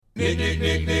Nick, Nick,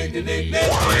 Nick, Nick, Nick, Nick,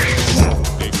 Nick.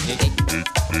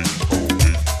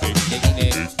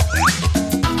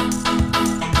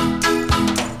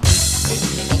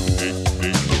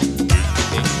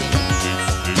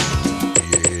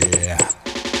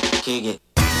 Kick it.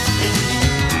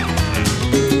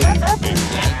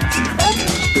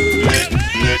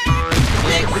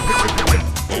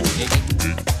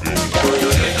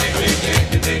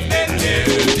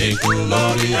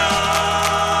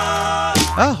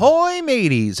 Ahoy,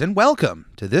 mateys, and welcome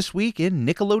to This Week in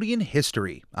Nickelodeon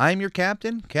History. I'm your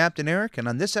captain, Captain Eric, and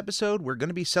on this episode, we're going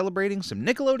to be celebrating some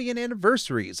Nickelodeon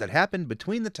anniversaries that happened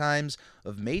between the times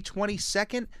of May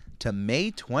 22nd to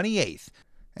May 28th.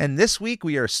 And this week,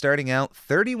 we are starting out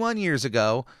 31 years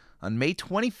ago. On May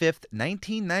 25th,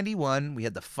 1991, we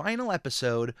had the final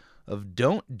episode of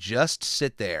Don't Just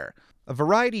Sit There, a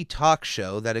variety talk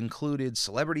show that included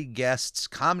celebrity guests,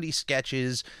 comedy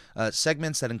sketches,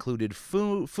 segments that included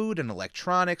food and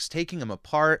electronics, taking them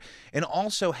apart, and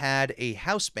also had a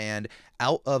house band,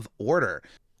 Out of Order,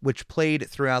 which played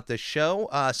throughout the show.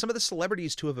 Some of the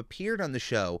celebrities to have appeared on the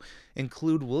show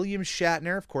include William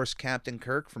Shatner, of course, Captain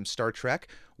Kirk from Star Trek,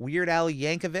 Weird Al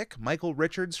Yankovic, Michael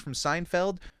Richards from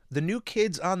Seinfeld, the New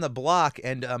Kids on the Block,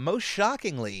 and most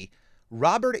shockingly,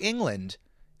 Robert Englund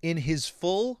in his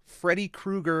full Freddy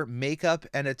Krueger makeup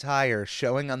and attire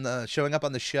showing up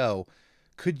on the show.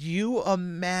 Could you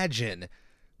imagine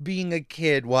being a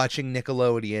kid watching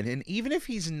Nickelodeon, and even if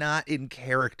he's not in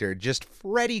character, just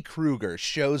Freddy Krueger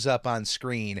shows up on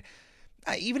screen?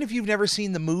 Even if you've never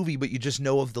seen the movie, but you just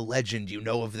know of the legend, you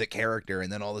know of the character,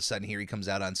 and then all of a sudden here he comes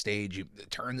out on stage, you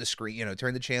turn the screen,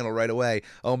 turn the channel right away.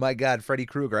 Oh my God, Freddy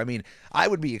Krueger. I mean, I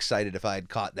would be excited if I had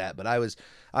caught that, but I was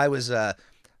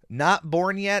not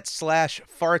born yet /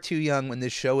 far too young when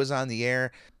this show was on the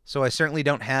air, so I certainly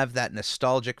don't have that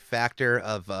nostalgic factor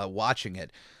of watching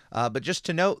it. But just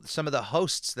to note, some of the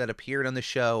hosts that appeared on the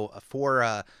show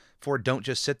for Don't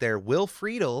Just Sit There, Will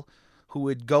Friedle, who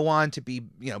would go on to be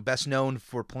best known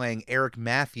for playing Eric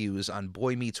Matthews on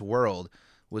Boy Meets World,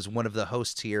 was one of the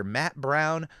hosts here. Matt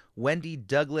Brown, Wendy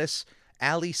Douglas,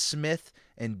 Allie Smith,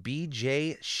 and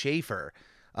B.J. Schaefer.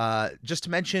 Just to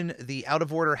mention the Out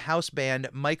of Order house band,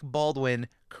 Mike Baldwin,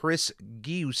 Chris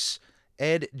Gius,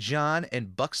 Ed John,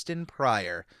 and Buxton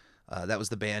Pryor. That was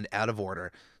the band Out of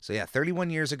Order. So yeah, 31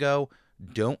 years ago,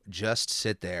 Don't Just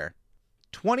Sit There.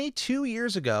 22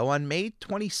 years ago, on May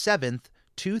 27th,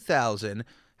 2000,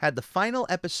 had the final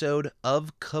episode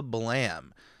of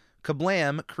KABLAM.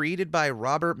 KABLAM, created by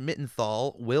Robert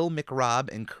Mittenthal, Will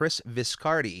McRobb, and Chris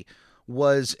Viscardi,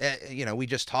 was, we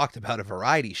just talked about a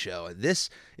variety show. This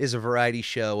is a variety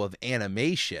show of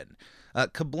animation.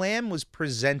 KABLAM was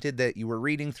presented that you were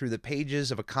reading through the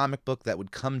pages of a comic book that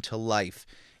would come to life,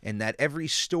 and that every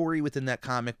story within that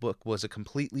comic book was a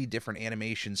completely different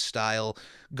animation style,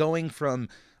 going from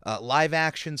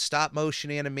live-action stop-motion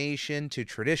animation to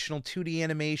traditional 2D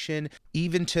animation,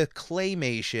 even to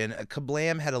claymation.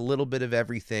 KABLAM had a little bit of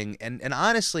everything, and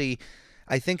honestly,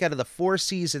 I think out of the 4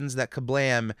 seasons that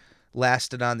KABLAM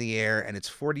lasted on the air, and it's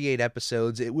 48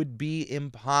 episodes, it would be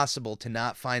impossible to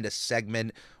not find a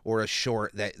segment or a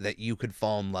short that you could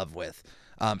fall in love with.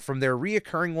 From their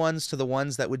reoccurring ones to the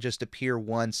ones that would just appear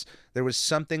once, there was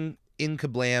something in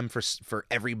KABLAM for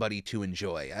everybody to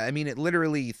enjoy. I mean, it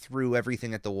literally threw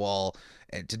everything at the wall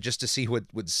and to see what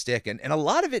would stick, and a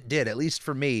lot of it did, at least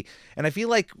for me. And I feel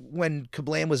like when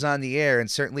KABLAM was on the air,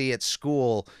 and certainly at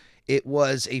school, it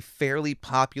was a fairly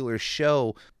popular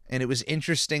show. And it was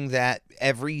interesting that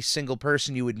every single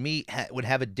person you would meet would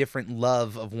have a different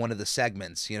love of one of the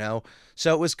segments,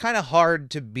 So it was kind of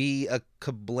hard to be a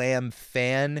KABLAM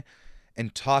fan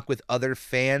and talk with other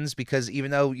fans, because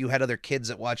even though you had other kids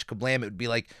that watched KABLAM, it would be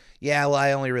like, yeah, well,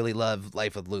 I only really love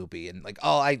Life of Loopy, and like,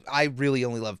 oh, I really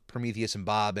only love Prometheus and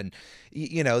Bob, and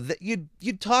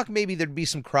you'd talk, maybe there'd be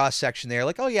some cross section there,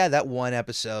 like, oh yeah, that one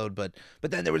episode, but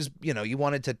then there was, you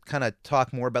wanted to kind of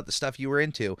talk more about the stuff you were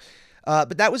into.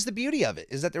 But that was the beauty of it,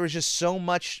 is that there was just so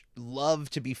much love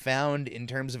to be found in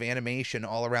terms of animation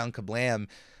all around KABLAM.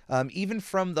 Even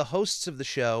from the hosts of the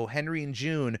show, Henry and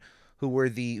June, who were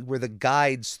the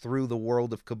guides through the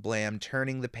world of KABLAM,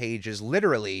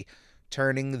 literally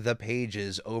turning the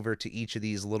pages over to each of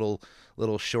these little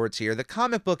shorts here. The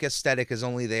comic book aesthetic is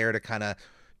only there to kind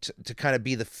of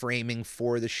be the framing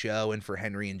for the show and for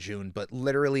Henry and June, but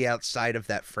literally outside of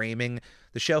that framing,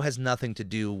 the show has nothing to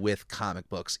do with comic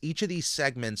books. Each of these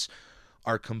segments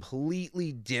are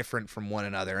completely different from one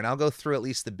another, and I'll go through at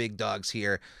least the big dogs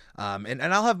here, and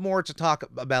I'll have more to talk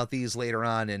about these later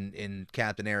on in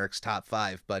Captain Eric's Top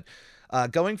 5, but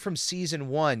going from Season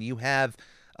 1, you have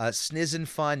Sniz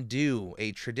Fondue,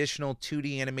 a traditional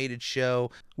 2D animated show,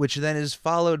 which then is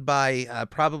followed by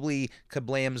probably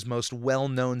KABLAM's most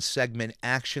well-known segment,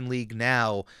 Action League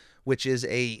Now, which is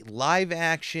a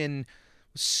live-action,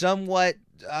 somewhat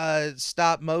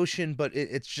stop motion, but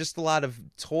it's just a lot of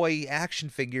toy action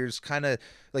figures, kind of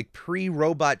like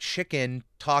pre-Robot Chicken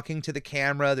talking to the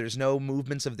camera. There's no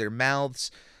movements of their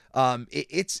mouths.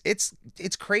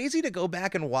 It's crazy to go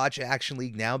back and watch Action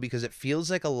League Now because it feels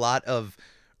like a lot of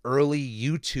early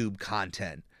YouTube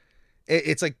content.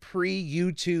 It's like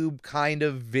pre-YouTube kind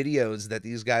of videos that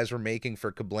these guys were making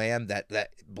for KABLAM that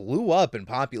blew up in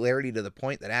popularity to the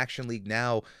point that Action League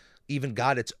Now even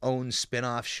got its own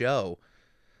spin-off show.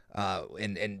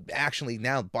 And Action League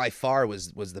Now by far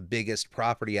was the biggest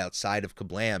property outside of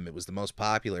KABLAM. It was the most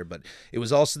popular, but it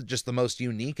was also just the most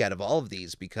unique out of all of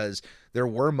these because there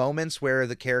were moments where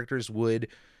the characters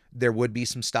there would be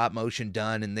some stop motion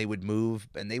done and they would move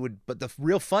but the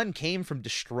real fun came from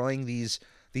destroying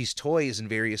these toys in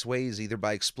various ways, either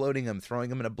by exploding them, throwing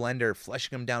them in a blender,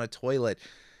 flushing them down a toilet.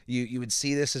 You would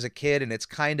see this as a kid, and it's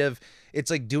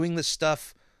like doing the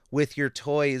stuff with your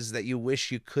toys that you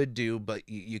wish you could do, but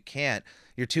you can't.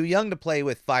 You're too young to play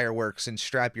with fireworks and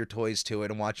strap your toys to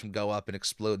it and watch them go up and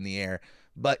explode in the air.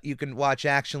 But you can watch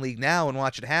Action League Now and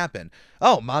watch it happen.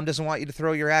 Oh, mom doesn't want you to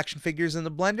throw your action figures in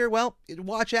the blender? Well,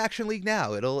 watch Action League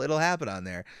Now. It'll happen on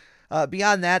there.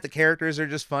 Beyond that, the characters are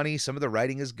just funny. Some of the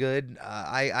writing is good.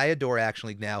 I adore Action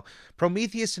League Now.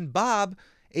 Prometheus and Bob,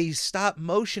 a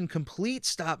complete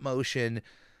stop motion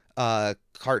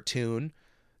cartoon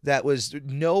that was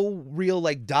no real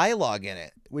like dialogue in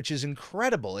it, which is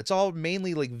incredible. It's all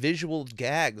mainly like visual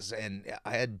gags, and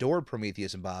I adore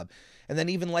Prometheus and Bob. And then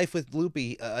even Life with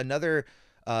Loopy, another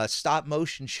stop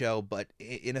motion show, but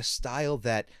in a style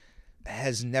that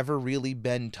has never really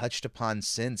been touched upon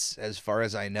since, as far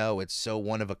as I know. It's so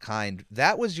one of a kind.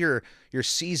 That was your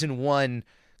season 1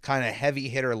 kind of heavy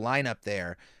hitter lineup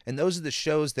there, and those are the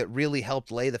shows that really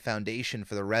helped lay the foundation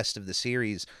for the rest of the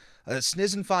series.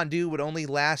 Sniz Fondue would only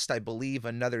last, I believe,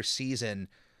 another season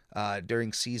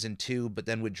during season 2, but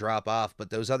then would drop off. But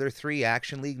those other 3,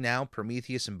 Action League Now,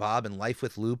 Prometheus and Bob, and Life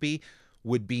with Loopy,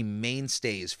 would be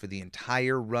mainstays for the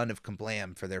entire run of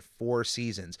KABLAM for their 4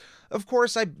 seasons. Of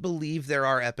course, I believe there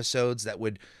are episodes that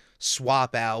would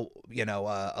swap out,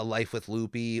 a Life with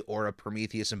Loopy or a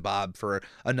Prometheus and Bob for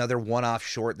another one-off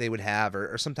short they would have,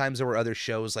 or sometimes there were other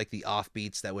shows like the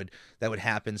Offbeats that would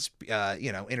happen,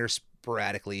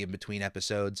 sporadically in between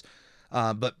episodes.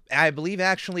 But I believe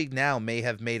Action League Now may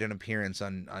have made an appearance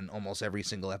on almost every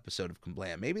single episode of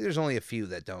KABLAM. Maybe there's only a few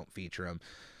that don't feature them.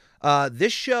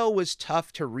 This show was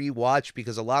tough to rewatch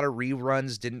because a lot of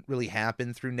reruns didn't really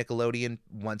happen through Nickelodeon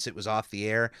once it was off the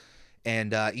air.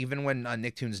 And even when on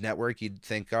Nicktoons Network, you'd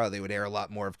think, they would air a lot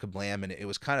more of KABLAM, and it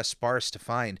was kind of sparse to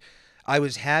find. I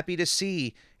was happy to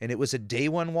see, and it was a day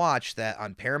one watch, that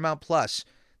on Paramount Plus,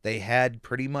 they had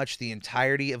pretty much the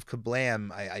entirety of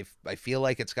KABLAM. I feel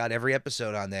like it's got every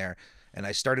episode on there, and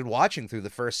I started watching through the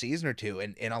first season or two,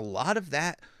 and a lot of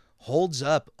that holds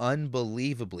up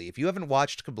unbelievably. If you haven't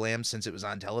watched KABLAM since it was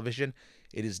on television,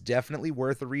 it is definitely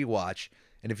worth a rewatch.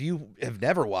 And if you have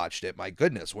never watched it, my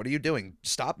goodness, what are you doing?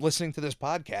 Stop listening to this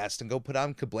podcast and go put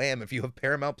on KABLAM if you have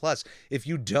Paramount Plus. If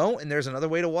you don't, and there's another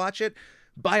way to watch it,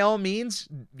 by all means,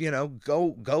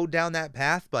 go down that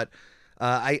path. But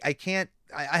I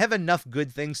have enough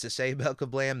good things to say about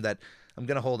KABLAM that I'm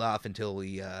gonna hold off until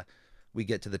we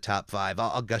get to the top 5.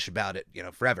 I'll gush about it,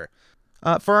 forever.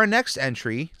 For our next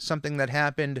entry, something that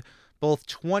happened both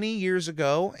 20 years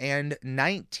ago and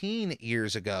 19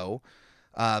 years ago.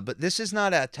 But this is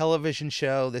not a television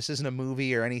show. This isn't a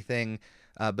movie or anything.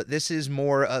 But this is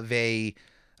more of a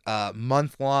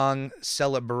month-long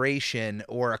celebration,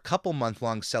 or a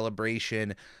couple-month-long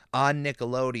celebration on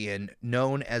Nickelodeon,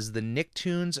 known as the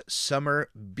Nicktoons Summer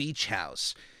Beach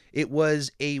House. It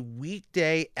was a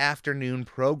weekday afternoon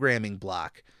programming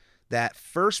block that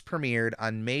first premiered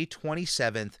on May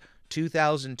 27th,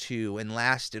 2002, and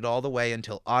lasted all the way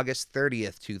until August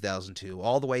 30th, 2002,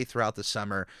 all the way throughout the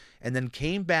summer, and then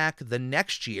came back the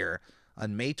next year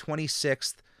on May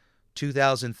 26th,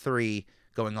 2003,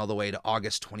 going all the way to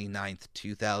August 29th,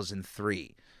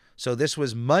 2003. So this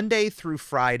was Monday through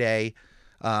Friday.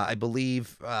 I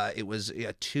believe it was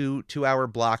a two-hour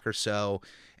block or so.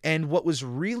 And what was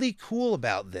really cool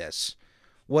about this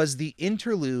was the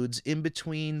interludes in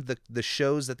between the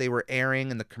shows that they were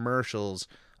airing and the commercials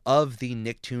of the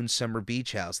Nicktoons Summer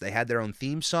Beach House. They had their own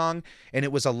theme song, and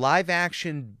it was a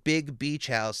live-action big beach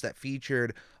house that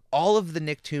featured all of the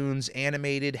Nicktoons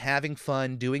animated, having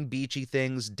fun, doing beachy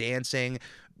things, dancing,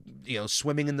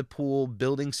 swimming in the pool,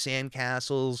 building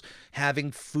sandcastles,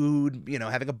 having food,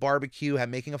 having a barbecue,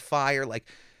 making a fire, like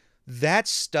that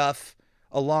stuff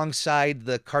alongside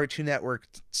the Cartoon Network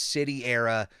city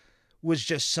era was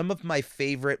just some of my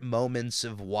favorite moments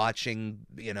of watching,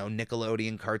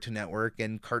 Nickelodeon, Cartoon Network,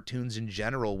 and cartoons in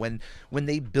general. When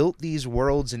they built these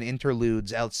worlds and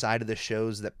interludes outside of the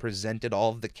shows that presented all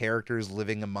of the characters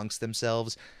living amongst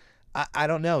themselves, I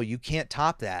don't know. You can't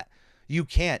top that. You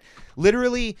can't.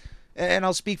 Literally, and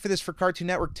I'll speak for this for Cartoon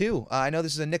Network too. I know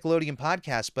this is a Nickelodeon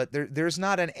podcast, but there's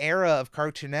not an era of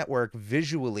Cartoon Network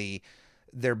visually,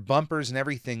 their bumpers and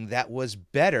everything, that was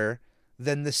better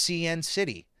than the CN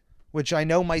City. Which I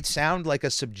know might sound like a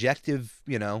subjective,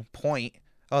 point.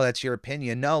 Oh, that's your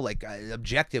opinion. No, like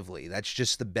objectively, that's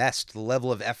just the best. The level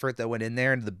of effort that went in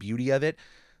there and the beauty of it,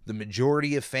 the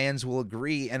majority of fans will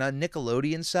agree. And on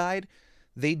Nickelodeon side,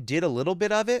 they did a little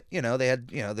bit of it. They had,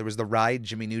 there was the Ride,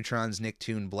 Jimmy Neutron's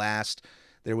Nicktoon Blast.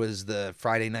 There was the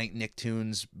Friday Night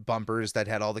Nicktoons bumpers that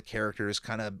had all the characters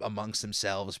kind of amongst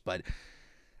themselves, but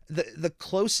the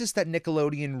closest that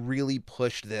Nickelodeon really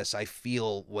pushed this, I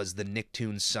feel, was the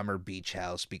Nicktoons Summer Beach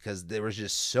House, because there was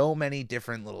just so many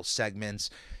different little segments,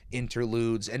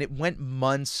 interludes, and it went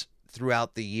months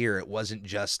throughout the year. It wasn't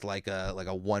just like a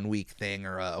 1 week thing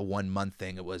or a 1 month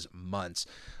thing. It was months.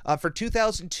 For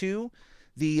 2002,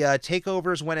 the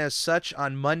takeovers went as such.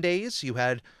 On Mondays, you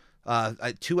had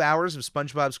 2 hours of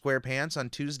SpongeBob SquarePants. On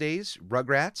Tuesdays,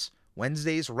 Rugrats.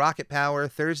 Wednesdays, Rocket Power.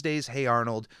 Thursdays, Hey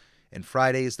Arnold. And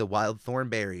Fridays, the Wild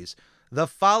Thornberrys. The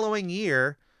following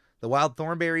year, the Wild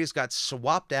Thornberrys got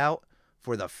swapped out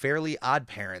for the Fairly Odd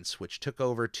Parents, which took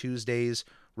over Tuesdays,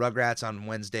 Rugrats on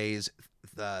Wednesdays,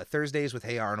 Thursdays with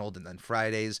Hey Arnold, and then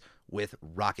Fridays with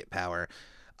Rocket Power.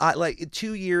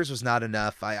 2 years was not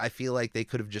enough. I feel like they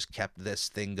could have just kept this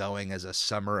thing going as a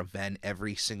summer event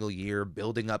every single year,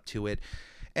 building up to it.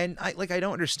 And I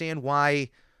don't understand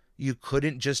why you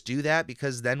couldn't just do that,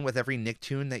 because then with every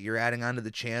Nicktoon that you're adding onto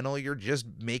the channel, you're just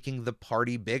making the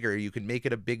party bigger. You can make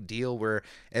it a big deal where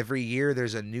every year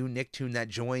there's a new Nicktoon that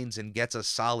joins and gets a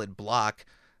solid block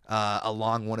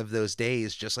along one of those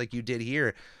days, just like you did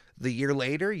here. The year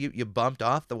later, you bumped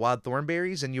off the Wild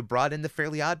Thornberrys and you brought in the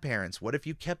Fairly Odd Parents. What if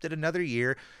you kept it another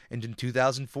year, and in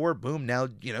 2004, boom, now,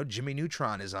 Jimmy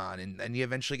Neutron is on, and you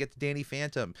eventually get to Danny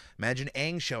Phantom. Imagine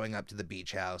Aang showing up to the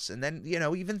beach house. And then,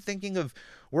 even thinking of,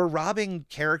 we're robbing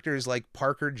characters like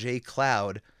Parker J.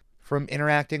 Cloud from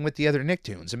interacting with the other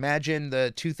Nicktoons. Imagine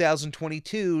the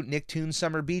 2022 Nicktoon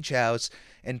Summer Beach House,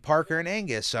 and Parker and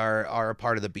Angus are a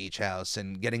part of the beach house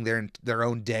and getting their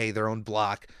own day, their own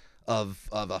block of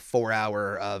a 4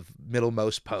 hour of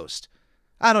middlemost post.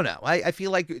 I don't know. I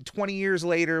feel like 20 years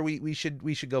later, we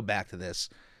should go back to this.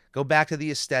 Go back to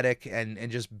the aesthetic and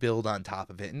just build on top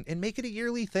of it and make it a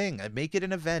yearly thing. Make it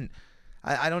an event.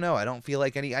 I don't know. I don't feel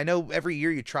like I know every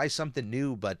year you try something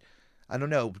new, but I don't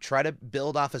know. Try to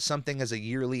build off of something as a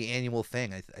yearly annual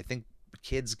thing. I think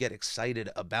kids get excited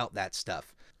about that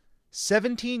stuff.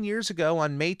 17 years ago,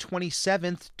 on May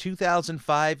 27th,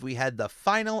 2005, we had the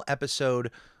final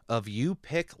episode of You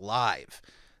Pick Live.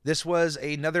 This was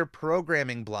another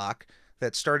programming block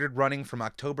that started running from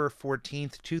October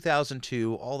 14th,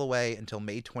 2002, all the way until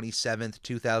May 27th,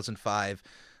 2005,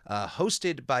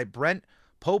 hosted by Brent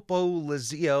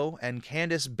Popolizio and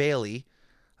Candace Bailey,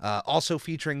 also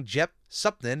featuring Jep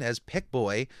Supton as Pick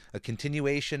Boy, a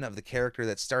continuation of the character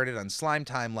that started on Slime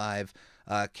Time Live.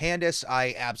 Candace,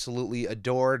 I absolutely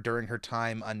adore during her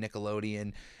time on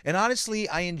Nickelodeon, and honestly,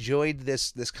 I enjoyed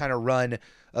this kind of run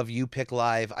of You Pick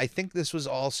Live. I think this was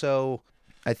also,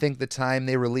 the time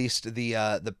they released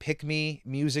the Pick Me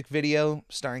music video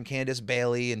starring Candace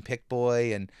Bailey and Pick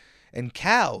Boy and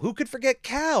Cow. Who could forget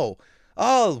Cow?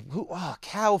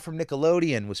 Cow from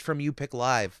Nickelodeon was from You Pick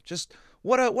Live. Just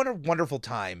what a wonderful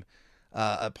time.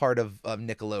 A part of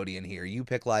Nickelodeon here. You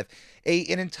Pick Live.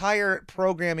 An entire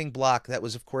programming block that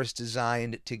was, of course,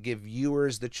 designed to give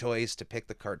viewers the choice to pick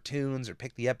the cartoons or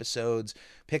pick the episodes,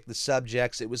 pick the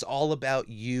subjects. It was all about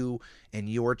you and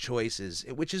your choices,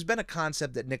 which has been a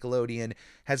concept that Nickelodeon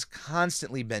has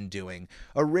constantly been doing.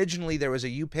 Originally, there was a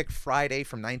You Pick Friday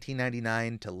from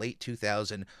 1999 to late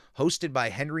 2000, hosted by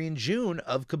Henry and June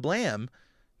of KABLAM.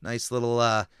 Nice little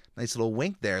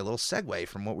wink there, a little segue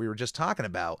from what we were just talking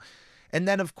about. And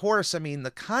then, of course,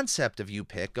 the concept of You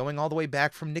Pick, going all the way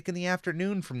back from Nick in the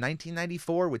Afternoon from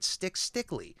 1994 with Stick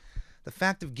Stickly. The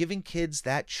fact of giving kids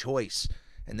that choice.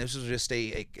 And this was just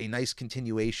a nice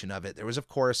continuation of it. There was, of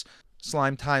course,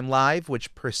 Slime Time Live,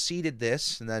 which preceded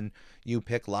this, and then You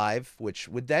Pick Live, which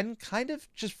would then kind of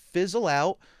just fizzle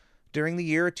out during the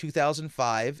year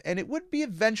 2005, and it would be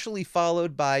eventually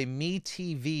followed by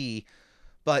Meaty,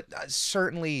 but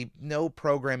certainly no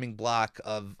programming block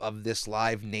of this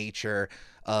live nature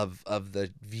of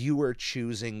the viewer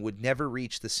choosing would never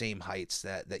reach the same heights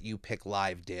that You Pick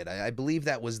Live did. I believe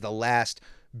that was the last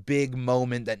big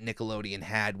moment that Nickelodeon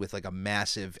had with like a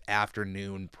massive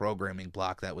afternoon programming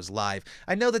block that was live.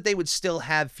 I know that they would still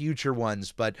have future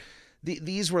ones, but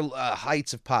these were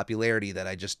heights of popularity that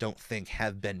I just don't think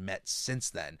have been met since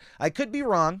then. I could be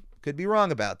wrong. Could be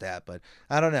wrong about that, but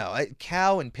I don't know.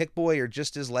 Cow and Pick-Boy are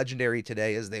just as legendary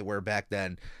today as they were back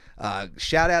then.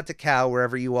 Shout out to Cow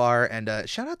wherever you are, and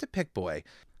shout out to Pick-Boy.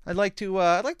 I'd like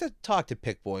to talk to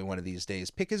Pick-Boy one of these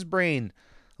days. Pick his brain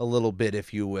a little bit,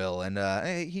 if you will, and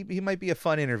he might be a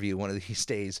fun interview one of these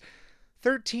days.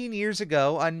 13 years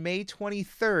ago, on May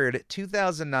 23rd,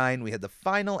 2009, we had the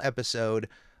final episode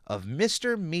of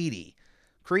Mr. Meaty.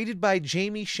 Created by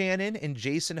Jamie Shannon and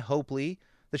Jason Hopley,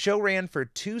 the show ran for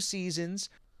 2 seasons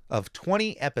of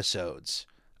 20 episodes.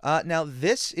 Now,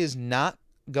 this is not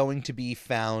going to be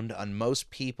found on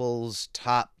most people's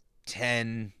top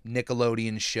 10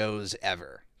 Nickelodeon shows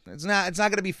ever. It's not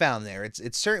going to be found there.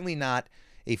 It's certainly not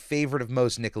a favorite of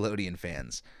most Nickelodeon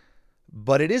fans.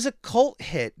 But it is a cult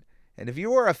hit, and if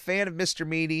you are a fan of Mr.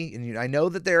 Meaty, and I know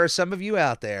that there are some of you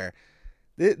out there,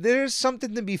 there's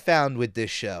something to be found with this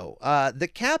show. The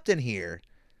captain here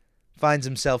finds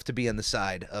himself to be on the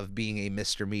side of being a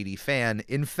Mr. Meaty fan.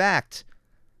 In fact,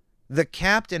 the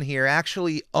captain here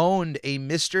actually owned a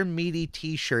Mr. Meaty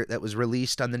t-shirt that was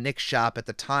released on the Nick shop at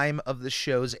the time of the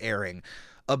show's airing.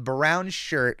 A brown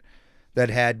shirt that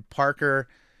had Parker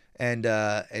and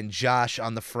Josh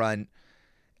on the front,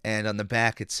 and on the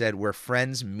back it said, "We're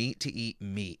friends meet to eat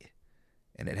meat."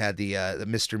 And it had the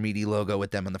Mr. Meaty logo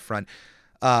with them on the front.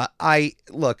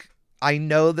 I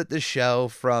know that the show,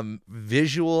 from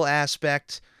visual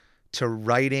aspect to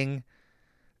writing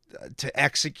to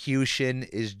execution,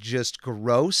 is just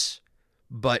gross,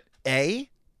 but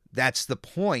A, that's the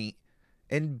point,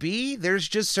 and B, there's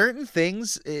just certain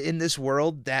things in this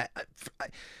world that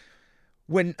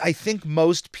when I think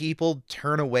most people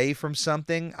turn away from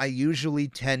something, I usually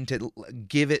tend to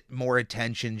give it more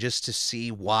attention just to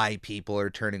see why people are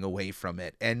turning away from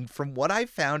it. And from what I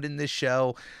found in this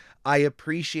show, I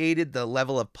appreciated the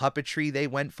level of puppetry they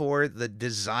went for, the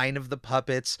design of the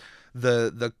puppets,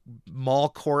 the mall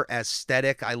court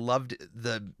aesthetic. I loved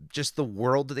just the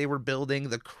world they were building,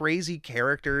 the crazy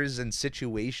characters and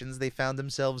situations they found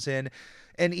themselves in.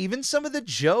 And even some of the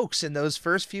jokes in those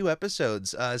first few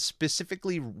episodes,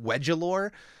 specifically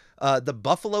Wedgelore, the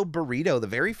Buffalo Burrito, the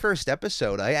very first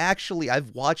episode.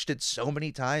 I've watched it so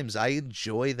many times. I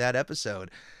enjoy that episode.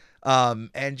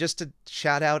 And just to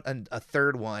shout out a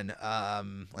third one,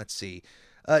 let's see.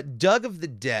 Doug of the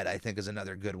Dead, I think, is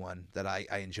another good one that I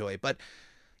enjoy. But,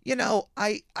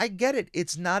 I get it.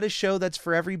 It's not a show that's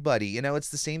for everybody. It's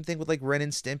the same thing with like Ren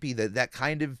and Stimpy, that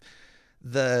kind of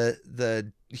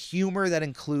the humor that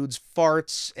includes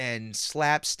farts and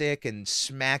slapstick and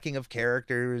smacking of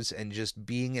characters and just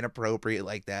being inappropriate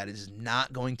like that is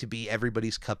not going to be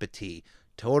everybody's cup of tea.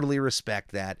 Totally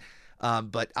respect that.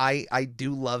 But I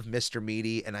do love Mr.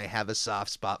 Meaty, and I have a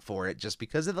soft spot for it just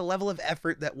because of the level of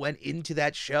effort that went into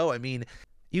that show. I mean,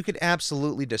 you could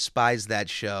absolutely despise that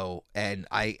show, and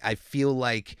I feel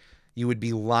like you would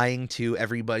be lying to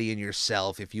everybody and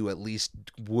yourself if you at least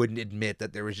wouldn't admit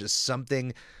that there was just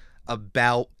something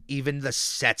about even the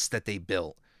sets that they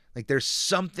built. Like, there's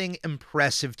something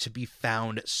impressive to be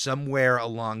found somewhere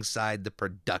alongside the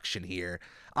production here.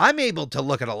 I'm able to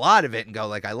look at a lot of it and go,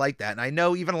 like, I like that. And I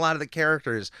know even a lot of the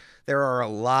characters, there are a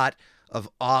lot of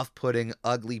off-putting,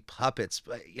 ugly puppets.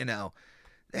 But,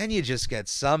 then you just get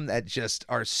some that just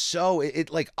are so...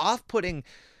 like, off-putting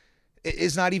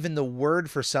is not even the word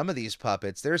for some of these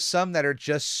puppets. There's some that are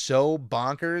just so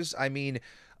bonkers. I mean,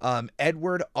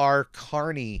 Edward R.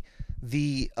 Carney,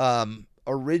 the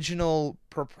original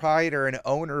proprietor and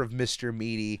owner of Mr.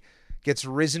 Meaty, gets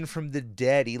risen from the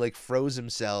dead. He froze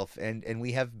himself, and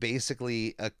we have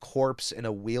basically a corpse in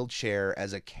a wheelchair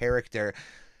as a character.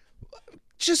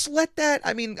 Just let that...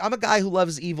 I mean, I'm a guy who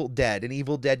loves Evil Dead and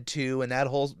Evil Dead 2 and that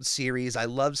whole series. I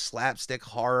love slapstick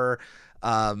horror.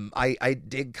 I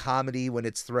dig comedy when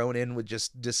it's thrown in with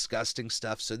just disgusting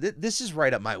stuff. So this is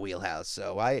right up my wheelhouse.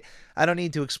 So I don't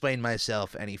need to explain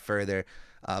myself any further.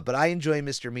 But I enjoy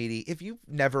Mr. Meaty. If you've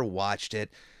never watched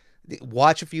it,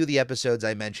 watch a few of the episodes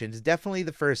I mentioned. Definitely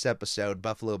the first episode,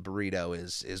 Buffalo Burrito,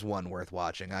 is one worth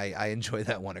watching. I enjoy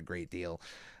that one a great deal.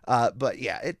 But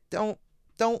yeah, don't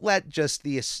let just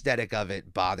the aesthetic of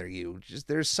it bother you. Just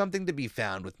there's something to be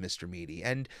found with Mr. Meaty.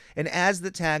 And as the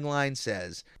tagline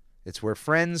says, It's where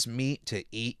friends meet to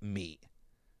eat meat.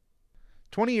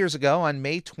 20 years ago, on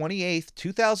May 28th,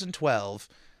 2012,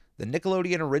 the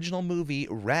Nickelodeon original movie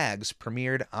Rags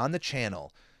premiered on the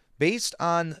channel. Based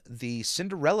on the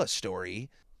Cinderella story,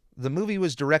 the movie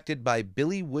was directed by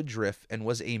Billy Woodruff and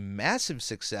was a massive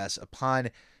success upon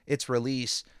its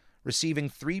release, receiving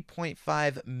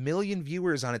 3.5 million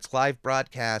viewers on its live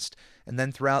broadcast, and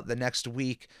then throughout the next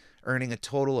week, earning a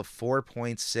total of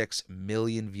 4.6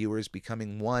 million viewers,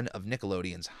 becoming one of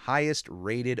Nickelodeon's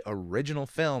highest-rated original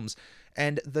films,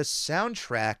 and the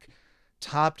soundtrack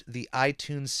topped the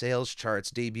iTunes sales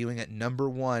charts, debuting at number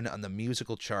 1 on the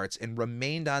musical charts and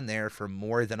remained on there for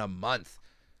more than a month.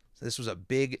 So this was a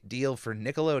big deal for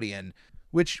Nickelodeon,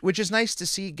 which is nice to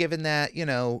see, given that,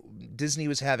 Disney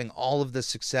was having all of the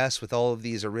success with all of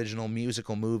these original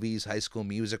musical movies, High School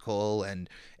Musical and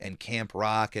Camp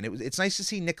Rock, and it's nice to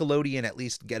see Nickelodeon at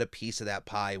least get a piece of that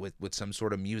pie with some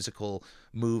sort of musical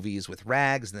movies with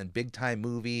Rags and then Big Time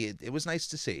Movie. It was nice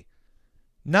to see.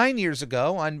 9 years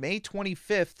ago, on May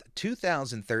 25th,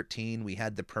 2013, we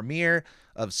had the premiere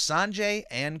of Sanjay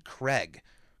and Craig.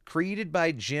 Created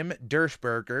by Jim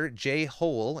Dershberger, Jay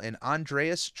Hole, and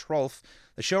Andreas Trolf,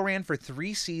 the show ran for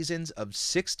 3 seasons of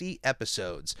 60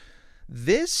 episodes.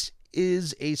 This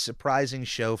is a surprising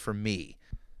show for me,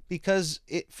 because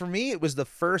for me it was the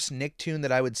first Nicktoon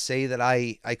that I would say that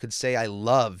I could say I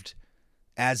loved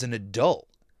as an adult.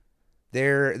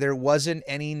 There wasn't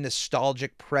any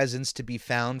nostalgic presence to be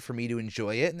found for me to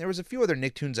enjoy it, and there was a few other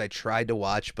Nicktoons I tried to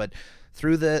watch, but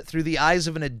through the eyes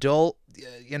of an adult,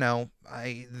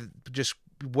 I just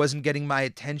wasn't getting my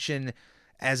attention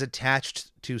as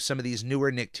attached to some of these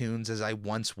newer Nicktoons as I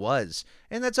once was.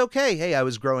 And that's okay. Hey, I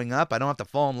was growing up. I don't have to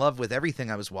fall in love with everything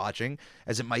I was watching,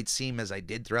 as it might seem as I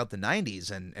did throughout the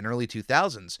 90s and early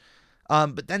 2000s.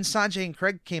 But then Sanjay and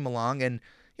Craig came along, and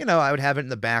I would have it in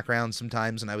the background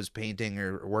sometimes when I was painting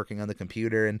or working on the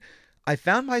computer, and I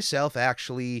found myself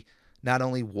actually not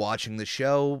only watching the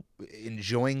show,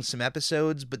 enjoying some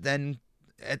episodes, but then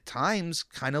at times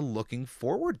kind of looking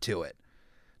forward to it.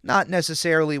 Not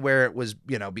necessarily where it was,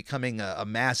 becoming a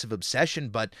massive obsession,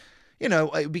 but,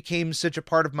 it became such a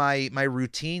part of my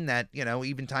routine that,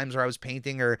 even times where I was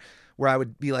painting or where I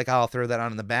would be like, oh, I'll throw that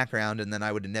on in the background, and then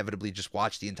I would inevitably just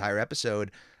watch the entire episode.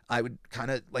 I would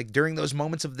kind of, like, during those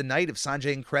moments of the night, if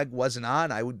Sanjay and Craig wasn't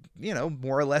on, I would,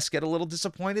 more or less get a little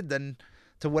disappointed than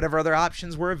to whatever other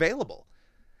options were available.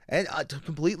 And a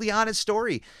completely honest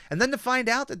story. And then to find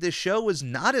out that this show was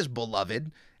not as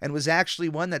beloved and was actually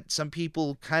one that some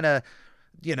people kind of,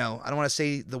 I don't want to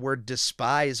say the word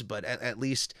despise, but at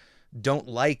least don't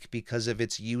like because of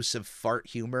its use of fart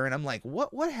humor. And I'm like,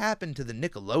 what happened to the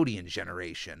Nickelodeon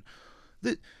generation?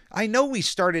 I know we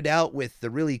started out with the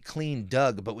really clean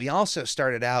Doug, but we also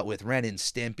started out with Ren and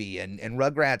Stimpy, and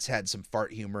Rugrats had some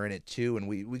fart humor in it too, and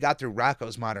we got through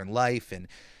Rocko's Modern Life and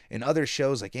other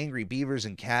shows like Angry Beavers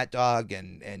and Cat Dog,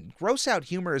 and gross out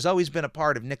humor has always been a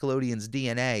part of Nickelodeon's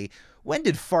DNA. When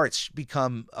did farts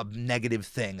become a negative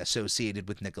thing associated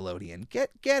with Nickelodeon?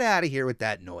 Get out of here with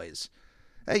that noise.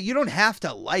 You don't have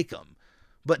to like them,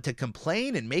 but to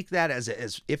complain and make that as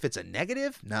if it's a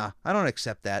negative? Nah, I don't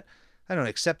accept that. I don't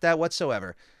accept that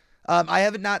whatsoever. I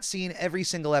have not seen every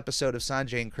single episode of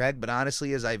Sanjay and Craig, but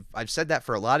honestly, as I've said that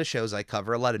for a lot of shows I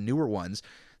cover, a lot of newer ones,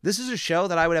 this is a show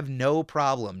that I would have no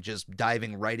problem just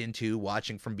diving right into,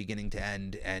 watching from beginning to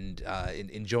end, and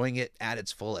enjoying it at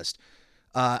its fullest.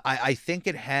 I think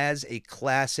it has a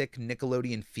classic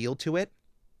Nickelodeon feel to it,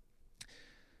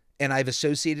 and I've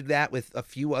associated that with a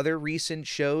few other recent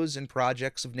shows and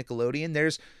projects of Nickelodeon.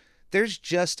 There's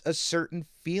just a certain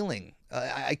feeling.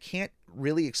 I can't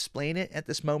really explain it at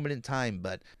this moment in time,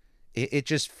 but it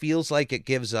just feels like it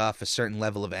gives off a certain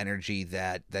level of energy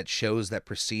that shows that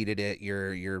preceded it.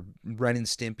 Your Ren and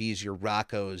Stimpy's, your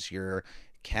Roccos, your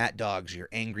Cat Dogs, your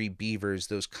Angry Beavers,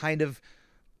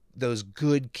 those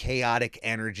good chaotic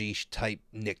energy type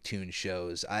Nicktoon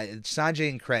shows. Sanjay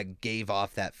and Craig gave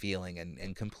off that feeling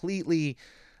and completely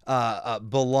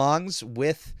belongs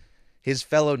with his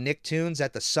fellow Nicktoons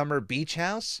at the Summer Beach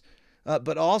House,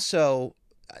 but also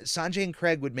Sanjay and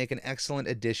Craig would make an excellent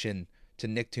addition to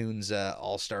Nicktoons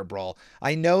All-Star Brawl.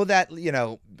 I know that,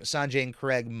 Sanjay and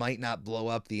Craig might not blow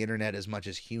up the internet as much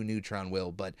as Hugh Neutron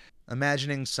will, but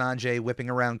imagining Sanjay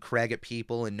whipping around Craig at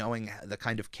people and knowing the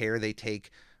kind of care they take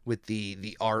with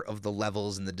the art of the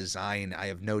levels and the design, I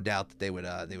have no doubt that they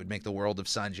would make the world of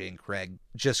Sanjay and Craig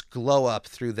just glow up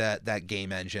through that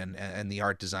game engine and the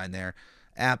art design there.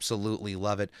 Absolutely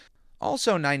love it.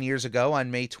 Also 9 years ago, on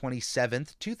May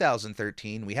 27th,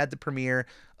 2013, we had the premiere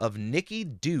of Nicky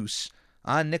Deuce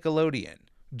on Nickelodeon.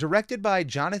 Directed by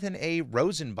Jonathan A.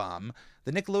 Rosenbaum,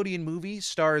 the Nickelodeon movie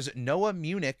stars Noah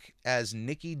Munich as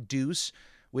Nicky Deuce,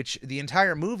 which the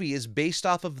entire movie is based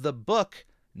off of the book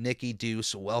Nicky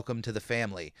Deuce, Welcome to the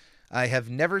Family. I have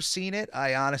never seen it.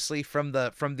 I honestly, from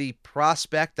the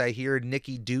prospect, I hear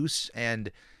Nicky Deuce, and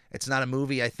it's not a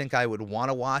movie I think I would want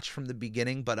to watch from the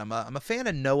beginning. But I'm a fan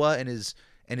of Noah and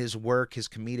his work, his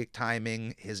comedic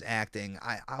timing, his acting.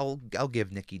 I'll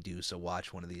give Nicky Deuce a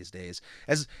watch one of these days.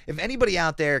 As if anybody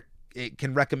out there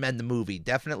can recommend the movie,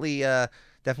 definitely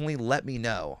let me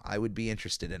know. I would be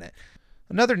interested in it.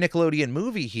 Another Nickelodeon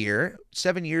movie here,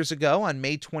 7 years ago on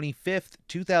May 25th,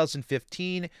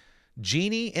 2015,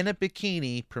 Genie in a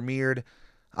Bikini premiered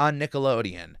on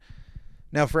Nickelodeon.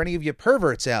 Now, for any of you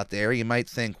perverts out there, you might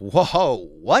think, whoa,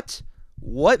 what?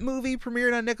 What movie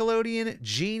premiered on Nickelodeon?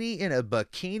 Genie in a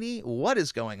Bikini? What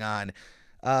is going on?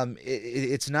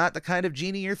 It's not the kind of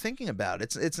genie you're thinking about.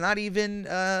 It's not even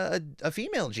a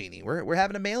female genie. We're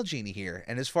having a male genie here.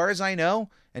 And as far as I know,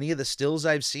 any of the stills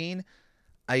I've seen,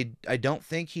 I don't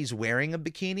think he's wearing a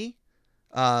bikini.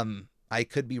 I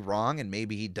could be wrong, and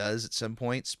maybe he does at some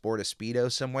point sport a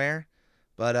Speedo somewhere.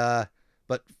 But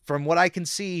from what I can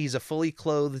see, he's a fully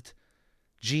clothed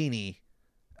genie.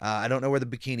 I don't know where the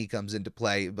bikini comes into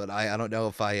play, but I don't know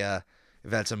if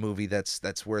that's a movie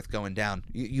that's worth going down.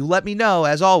 You let me know,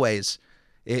 as always,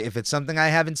 if it's something I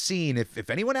haven't seen. If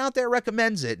anyone out there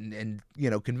recommends it and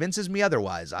convinces me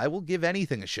otherwise, I will give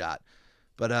anything a shot.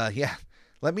 But yeah,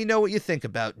 let me know what you think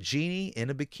about Genie in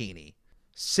a Bikini.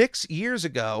 6 years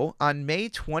ago, on May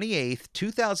 28th,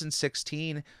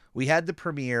 2016, we had the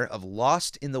premiere of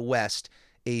Lost in the West,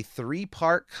 a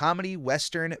 3-part comedy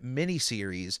western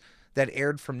miniseries that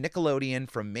aired from Nickelodeon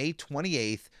from May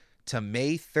 28th to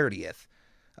May 30th.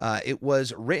 It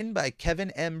was written by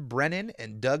Kevin M. Brennan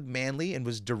and Doug Manley and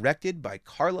was directed by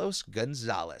Carlos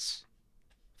Gonzalez.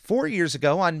 4 years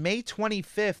ago, on May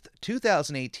 25th,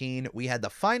 2018, we had the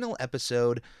final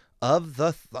episode of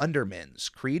The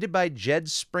Thundermans. Created by Jed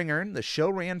Springer, the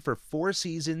show ran for 4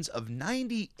 seasons of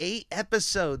 98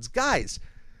 episodes. Guys,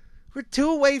 we're 2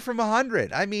 away from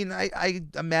 100. I mean, I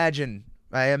imagine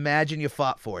you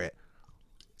fought for it.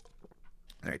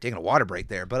 All right, taking a water break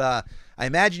there, but I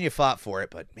imagine you fought for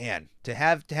it. But man, to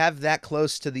have that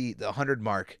close to the 100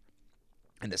 mark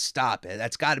and to stop it,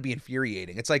 that's got to be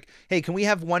infuriating. It's like, hey, can we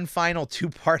have one final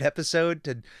 2-part episode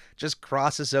to just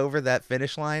cross us over that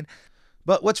finish line?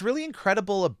 But what's really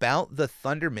incredible about The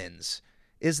Thundermans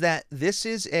is that this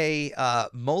is a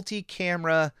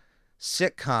multi-camera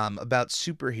sitcom about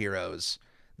superheroes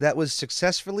that was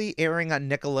successfully airing on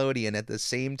Nickelodeon at the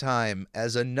same time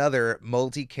as another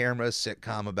multi-camera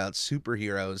sitcom about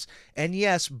superheroes. And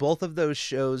yes, both of those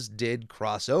shows did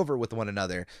cross over with one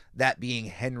another, that being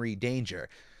Henry Danger.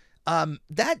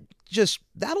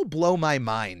 That'll blow my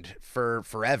mind for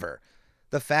forever.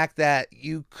 The fact that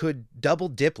you could double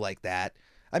dip like that.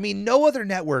 I mean, no other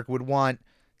network would want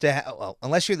to well,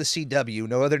 unless you're the CW,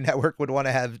 no other network would want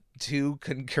to have 2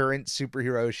 concurrent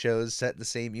superhero shows set in the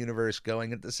same universe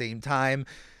going at the same time.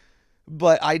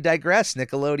 But I digress.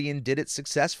 Nickelodeon did it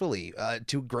successfully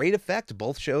to great effect.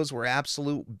 Both shows were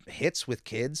absolute hits with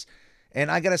kids. And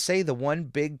I got to say, the one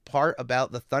big part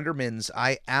about the Thundermans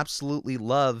I absolutely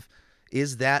love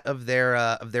is that of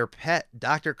their pet,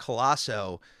 Dr.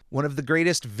 Colosso, one of the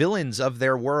greatest villains of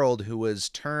their world, who was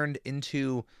turned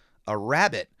into a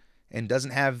rabbit and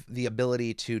doesn't have the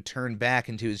ability to turn back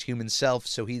into his human self,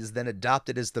 so he's then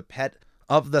adopted as the pet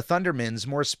of the Thundermans,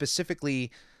 more specifically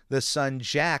the son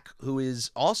Jack, who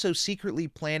is also secretly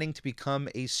planning to become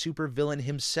a supervillain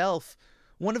himself.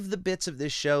 One of the bits of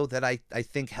this show that I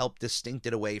think helped distinct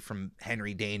it away from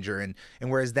Henry Danger, and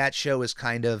whereas that show is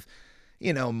kind of,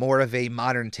 more of a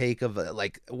modern take of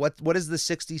what does the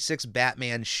 66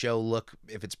 Batman show look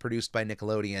if it's produced by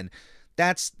Nickelodeon?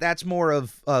 That's more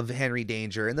of Henry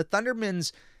Danger, and the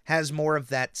Thundermans has more of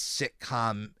that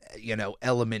sitcom,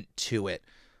 element to it,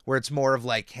 where it's more of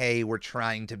like, hey, we're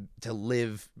trying to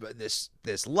live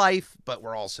this life, but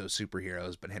we're also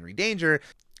superheroes. But Henry Danger,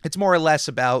 it's more or less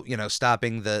about,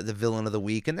 stopping the villain of the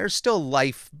week, and there's still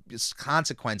life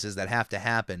consequences that have to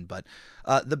happen. But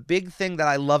the big thing that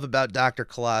I love about Dr.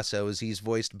 Colosso is he's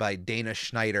voiced by Dana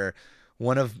Schneider,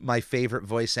 one of my favorite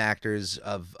voice actors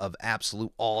of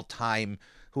absolute all time,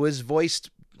 who has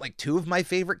voiced like 2 of my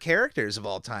favorite characters of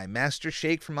all time, Master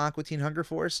Shake from Aqua Teen Hunger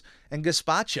Force and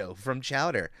Gazpacho from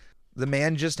Chowder. The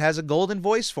man just has a golden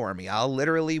voice for me. I'll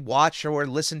literally watch or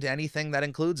listen to anything that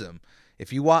includes him.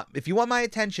 If you want my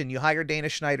attention, you hire Dana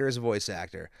Schneider as a voice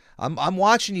actor. I'm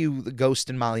watching you, Ghost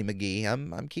and Molly McGee.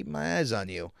 I'm keeping my eyes on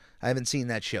you. I haven't seen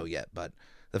that show yet, but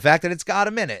the fact that it's got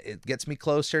a minute, it gets me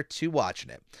closer to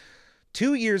watching it.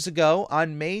 2 years ago,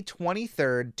 on May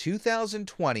 23rd,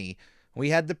 2020, we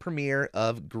had the premiere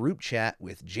of Group Chat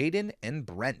with Jaden and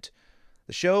Brent.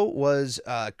 The show was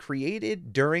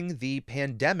created during the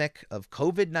pandemic of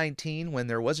COVID-19 when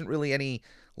there wasn't really any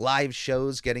live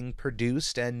shows getting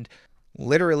produced, and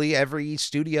literally every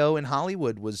studio in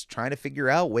Hollywood was trying to figure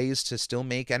out ways to still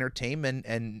make entertainment,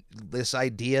 and this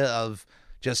idea of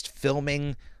just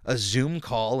filming a Zoom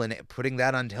call and putting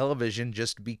that on television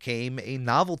just became a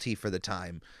novelty for the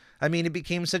time. I mean, it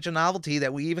became such a novelty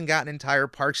that we even got an entire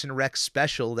Parks and Rec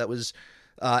special that was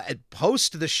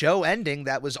post the show ending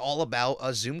that was all about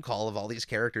a Zoom call of all these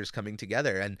characters coming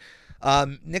together. And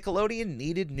Nickelodeon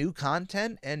needed new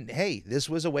content, and hey, this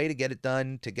was a way to get it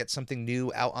done, to get something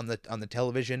new out on the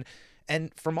television.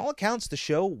 And from all accounts, the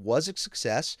show was a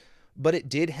success, but it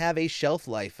did have a shelf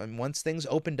life. And once things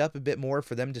opened up a bit more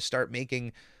for them to start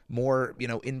making more,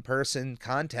 in-person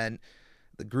content,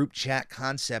 the group chat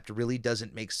concept really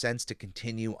doesn't make sense to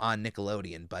continue on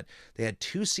Nickelodeon. But they had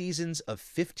 2 seasons of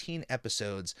 15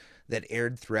 episodes that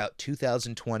aired throughout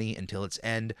 2020 until its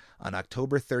end on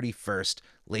October 31st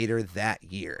later that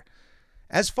year.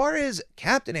 As far as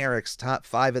Captain Eric's top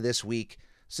 5 of this week,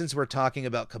 since we're talking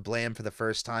about KABLAM for the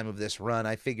first time of this run,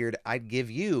 I figured I'd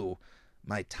give you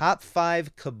my top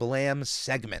 5 KABLAM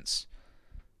segments.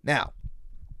 Now,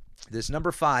 this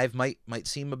number 5 might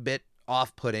seem a bit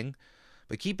off-putting,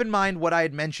 but keep in mind what I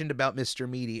had mentioned about Mr.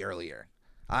 Meaty earlier.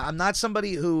 I'm not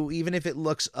somebody who, even if it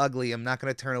looks ugly, I'm not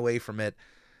going to turn away from it.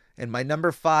 And my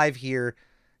number 5 here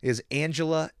is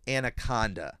Angela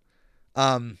Anaconda.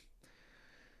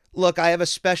 Look, I have a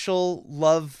special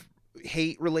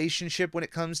love-hate relationship when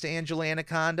it comes to Angela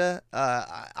Anaconda.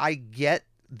 I get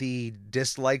the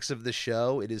dislikes of the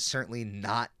show. It is certainly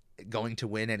not going to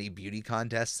win any beauty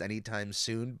contests anytime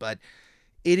soon, but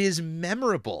it is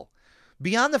memorable.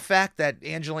 Beyond the fact that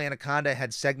Angela Anaconda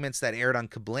had segments that aired on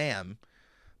KABLAM,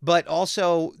 but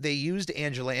also they used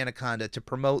Angela Anaconda to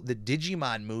promote the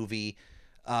Digimon movie,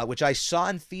 which I saw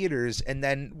in theaters and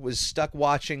then was stuck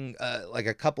watching like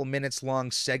a couple minutes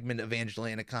long segment of Angela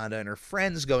Anaconda and her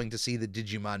friends going to see the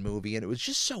Digimon movie, and it was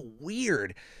just so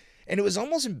weird. And it was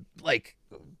almost like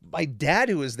my dad,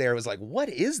 who was there, was like, "What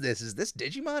is this? Is this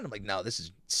Digimon?" I'm like, "No, this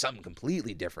is something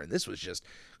completely different. This was just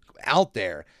out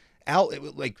there."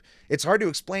 It's hard to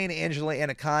explain Angela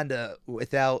Anaconda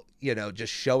without,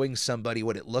 just showing somebody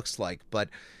what it looks like. But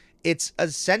it's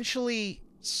essentially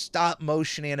stop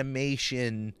motion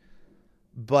animation,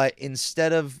 but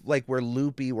instead of like where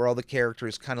Loopy, where all the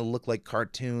characters kind of look like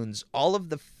cartoons, all of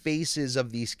the faces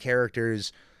of these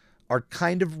characters are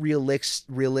kind of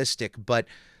realistic, but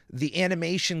the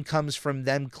animation comes from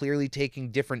them clearly taking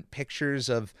different pictures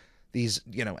of these,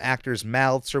 actors'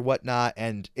 mouths or whatnot.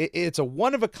 And it's a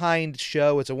one-of-a-kind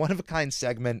show. It's a one-of-a-kind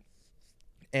segment.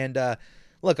 And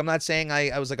look, I'm not saying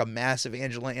I was like a massive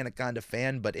Angela Anaconda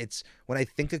fan, but it's when I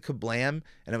think of KABLAM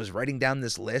and I was writing down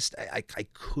this list, I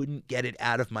couldn't get it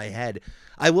out of my head.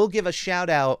 I will give a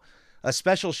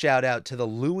special shout out to the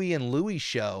Louie and Louie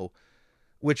show,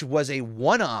 which was a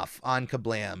one-off on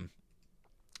KABLAM,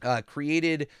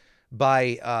 created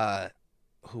by,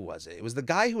 who was it? It was the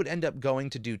guy who would end up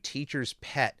going to do Teacher's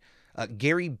Pet,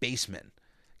 Gary Baseman.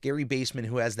 Gary Baseman,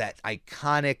 who has that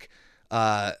iconic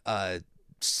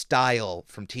style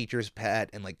from Teacher's Pet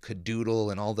and like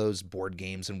Cadoodle and all those board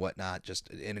games and whatnot.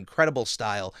 Just an incredible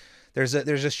style. There's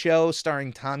a show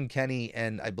starring Tom Kenny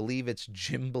and I believe it's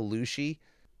Jim Belushi,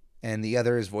 and the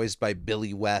other is voiced by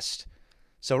Billy West.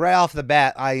 So right off the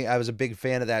bat, I was a big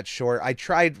fan of that short. I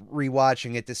tried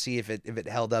rewatching it to see if it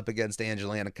held up against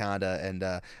Angela Anaconda, and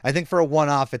I think for a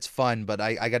one-off, it's fun, but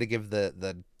I got to give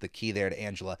the key there to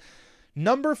Angela.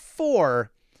 Number 4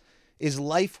 is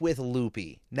Life with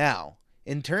Loopy. Now,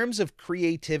 in terms of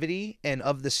creativity and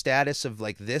of the status of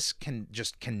like this can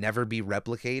never be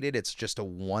replicated. It's just a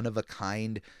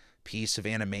one-of-a-kind piece of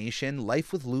animation.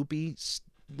 Life with Loopy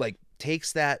like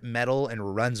takes that metal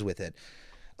and runs with it.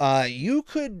 You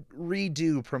could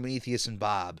redo Prometheus and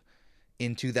Bob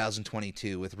in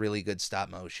 2022 with really good stop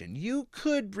motion. You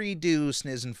could redo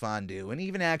Sniz and Fondue and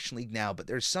even Action League now, but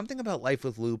there's something about Life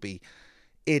with Loopy.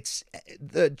 It's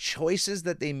the choices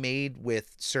that they made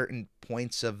with certain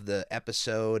points of the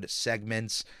episode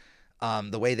segments,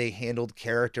 the way they handled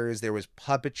characters. There was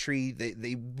puppetry.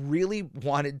 They really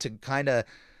wanted to kind of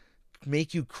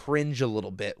make you cringe a little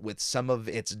bit with some of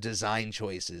its design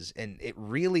choices, and it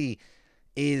really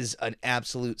is an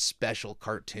absolute special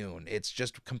cartoon. It's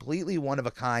just completely one of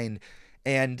a kind,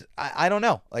 and I don't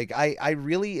know. Like I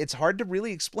really, it's hard to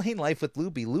really explain Life with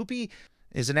Loopy. Loopy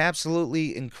is an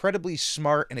absolutely incredibly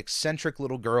smart and eccentric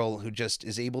little girl who just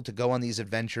is able to go on these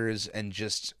adventures and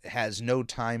just has no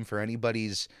time for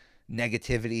anybody's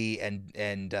negativity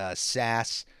and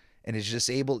sass, and is just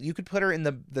able. You could put her in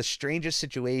the strangest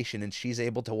situation, and she's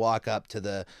able to walk up to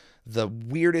the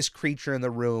weirdest creature in the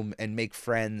room and make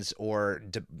friends, or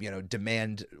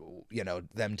demand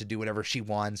them to do whatever she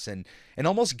wants, and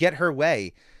almost get her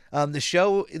way.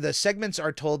 The segments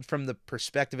are told from the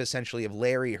perspective essentially of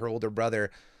Larry, her older brother,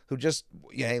 who just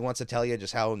he wants to tell you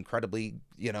just how incredibly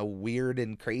weird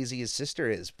and crazy his sister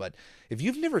is. But if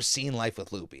you've never seen Life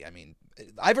with Loopy, I mean,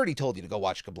 I've already told you to go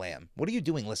watch KABLAM. What are you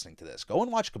doing listening to this? Go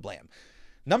and watch KABLAM.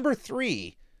 Number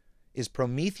 3 is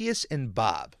Prometheus and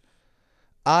Bob.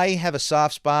 I have a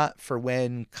soft spot for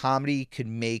when comedy could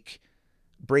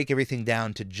break everything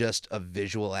down to just a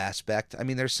visual aspect. I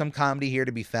mean, there's some comedy here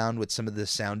to be found with some of the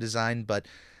sound design, but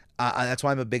that's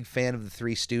why I'm a big fan of the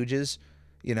Three Stooges.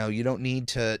 You don't need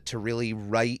to really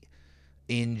write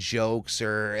in jokes,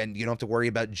 and you don't have to worry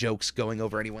about jokes going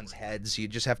over anyone's heads. You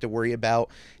just have to worry about,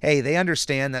 hey, they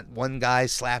understand that one guy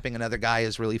slapping another guy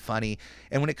is really funny.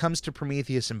 And when it comes to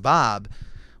Prometheus and Bob,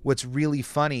 what's really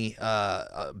funny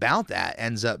about that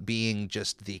ends up being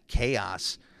just the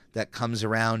chaos that comes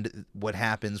around what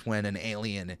happens when an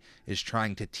alien is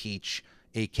trying to teach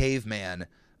a caveman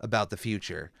about the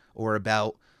future, or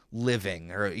about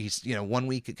living, or he's, one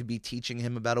week it could be teaching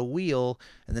him about a wheel,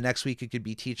 and the next week it could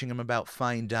be teaching him about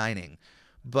fine dining.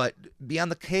 But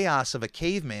beyond the chaos of a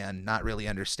caveman not really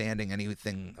understanding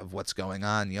anything of what's going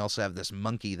on, you also have this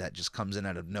monkey that just comes in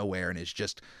out of nowhere and is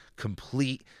just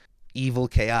complete evil,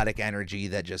 chaotic energy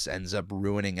that just ends up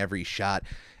ruining every shot.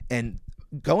 And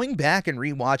going back and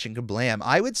rewatching KABLAM,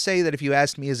 I would say that if you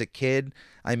asked me as a kid,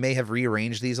 I may have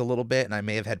rearranged these a little bit, and I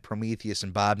may have had Prometheus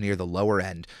and Bob near the lower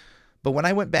end. But when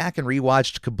I went back and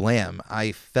rewatched KABLAM,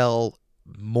 I fell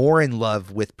more in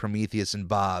love with Prometheus and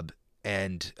Bob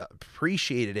and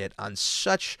appreciated it on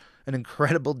such an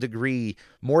incredible degree,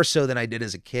 more so than I did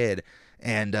as a kid.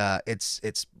 And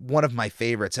it's one of my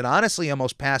favorites. And honestly,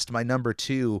 almost passed my number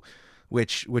 2,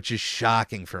 which is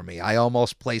shocking for me. I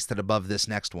almost placed it above this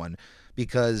next one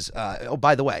because,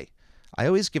 by the way, I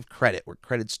always give credit where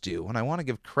credit's due, and I want to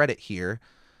give credit here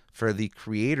for the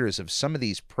creators of some of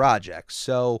these projects.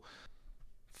 So,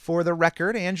 for the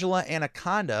record, Angela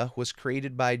Anaconda was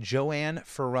created by Joanne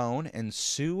Ferrone and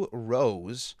Sue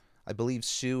Rose. I believe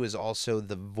Sue is also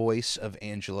the voice of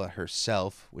Angela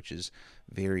herself, which is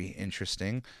very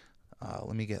interesting.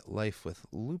 Let me get Life with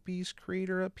Loopy's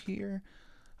creator up here.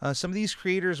 Some of these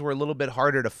creators were a little bit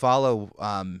harder to follow,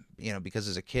 because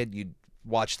as a kid you'd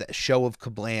watch the show of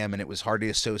KABLAM and it was hard to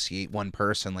associate one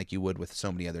person like you would with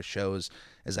so many other shows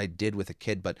as I did with a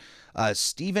kid. But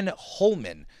Stephen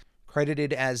Holman,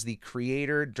 credited as the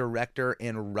creator, director,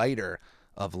 and writer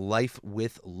of Life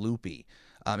with Loopy.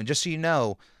 And just so you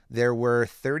know, there were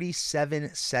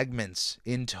 37 segments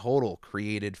in total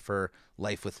created for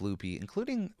Life with Loopy,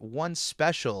 including one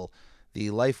special, the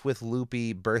Life with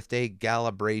Loopy Birthday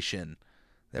Galabration,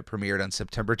 that premiered on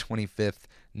September 25th,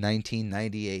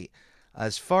 1998.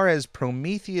 As far as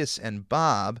Prometheus and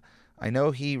Bob, I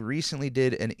know he recently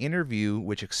did an interview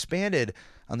which expanded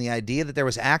on the idea that there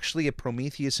was actually a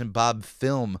Prometheus and Bob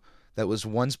film that was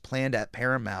once planned at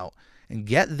Paramount. And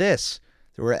get this,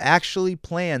 there were actually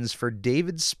plans for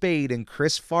David Spade and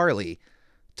Chris Farley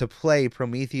to play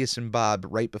Prometheus and Bob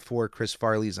right before Chris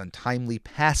Farley's untimely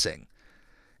passing.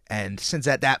 And since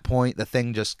at that point the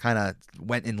thing just kind of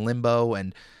went in limbo,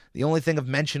 and the only thing of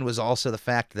mention was also the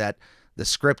fact that the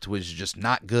script was just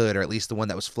not good, or at least the one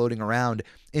that was floating around.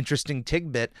 Interesting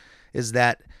tidbit is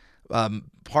that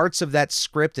parts of that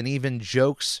script and even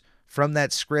jokes from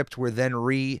that script were then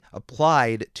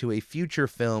reapplied to a future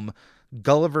film,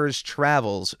 Gulliver's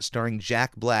Travels, starring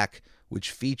Jack Black,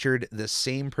 which featured the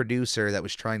same producer that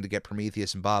was trying to get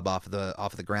Prometheus and Bob off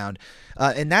the ground.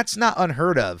 And that's not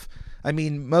unheard of. I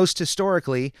mean, most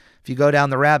historically, if you go down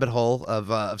the rabbit hole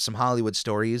of some Hollywood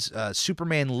stories,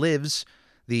 Superman Lives,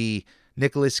 the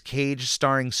Nicolas Cage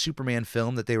starring Superman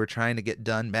film that they were trying to get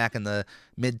done back in the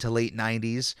mid to late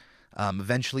 90s,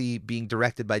 eventually being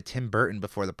directed by Tim Burton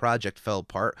before the project fell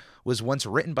apart, was once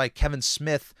written by Kevin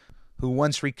Smith, who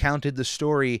once recounted the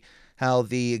story how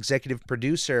the executive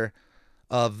producer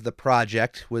of the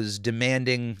project was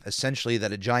demanding essentially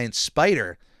that a giant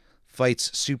spider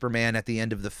fights Superman at the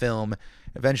end of the film.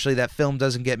 Eventually that film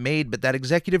doesn't get made, but that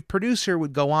executive producer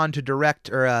would go on to direct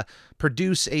or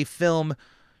produce a film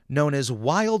known as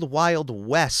Wild Wild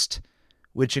West,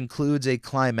 which includes a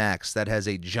climax that has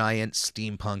a giant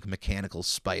steampunk mechanical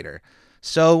spider.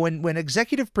 So when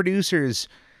executive producers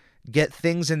get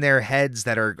things in their heads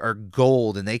that are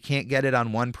gold and they can't get it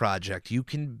on one project, you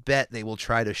can bet they will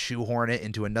try to shoehorn it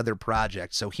into another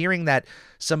project. So hearing that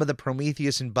some of the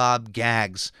Prometheus and Bob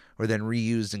gags were then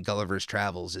reused in Gulliver's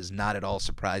Travels is not at all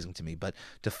surprising to me. But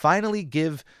to finally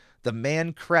give the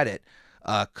man credit,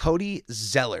 Cody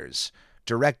Zellers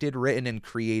directed, written, and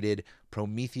created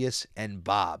Prometheus and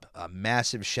Bob. A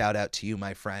massive shout out to you,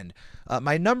 my friend.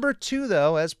 My number 2,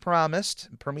 though, as promised,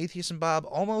 Prometheus and Bob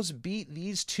almost beat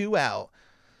these two out,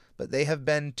 but they have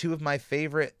been two of my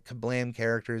favorite KABLAM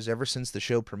characters ever since the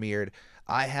show premiered.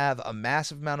 I have a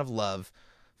massive amount of love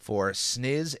for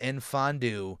Sniz and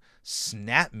Fondue.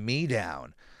 Snap Me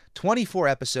Down. 24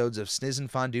 episodes of Sniz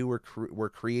and Fondue were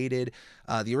created.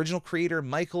 The original creator,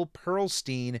 Michael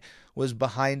Perlstein, was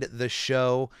behind the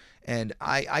show. And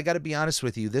I got to be honest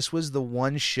with you, this was the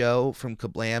one show from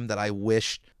KABLAM that I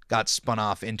wished got spun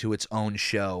off into its own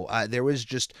show. There was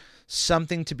just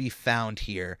something to be found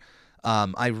here.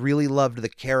 I really loved the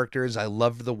characters. I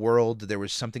loved the world. There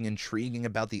was something intriguing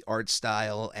about the art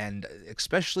style, and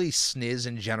especially Sniz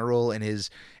in general and his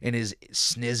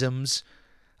snisms.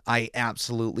 I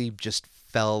absolutely just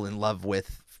fell in love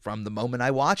with from the moment I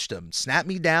watched him. Snap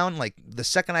Me Down, like the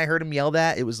second I heard him yell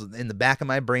that, it was in the back of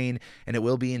my brain, and it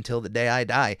will be until the day I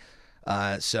die.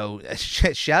 So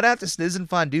shout out to Sniz and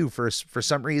Fondue for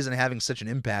some reason having such an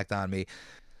impact on me.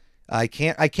 I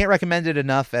can't recommend it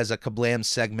enough as a KABLAM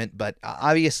segment, but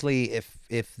obviously if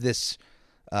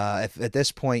at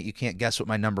this point you can't guess what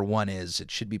my number 1 is,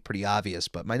 it should be pretty obvious.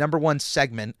 But my number 1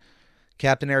 segment,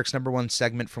 Captain Eric's number 1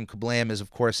 segment from KABLAM, is, of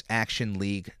course, Action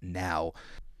League Now.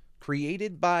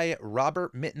 Created by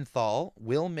Robert Mittenthal,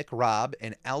 Will McRobb,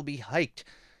 and Albie Heicht,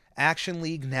 Action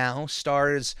League Now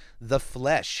stars The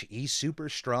Flesh. He's super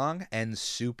strong and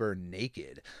super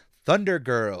naked. Thunder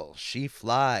Girl, she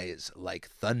flies like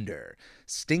thunder.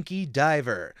 Stinky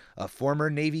Diver, a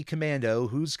former Navy commando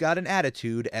who's got an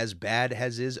attitude as bad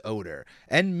as his odor.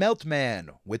 And Melt Man,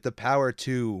 with the power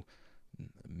to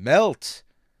melt.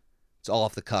 It's all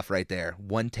off the cuff right there.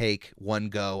 One take, one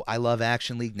go. I love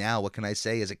Action League Now. What can I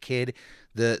say? As a kid,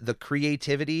 the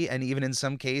creativity, and even in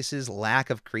some cases,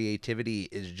 lack of creativity,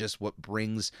 is just what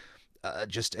brings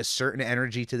just a certain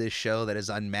energy to this show that is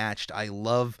unmatched. I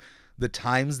love the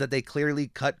times that they clearly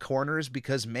cut corners,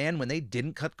 because, man, when they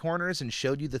didn't cut corners and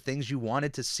showed you the things you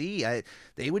wanted to see,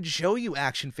 they would show you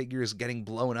action figures getting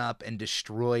blown up and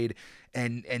destroyed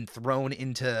and thrown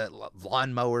into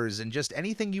lawnmowers and just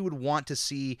anything you would want to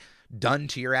see done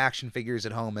to your action figures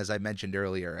at home, as I mentioned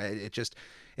earlier.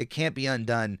 It can't be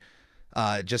undone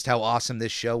just how awesome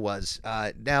this show was.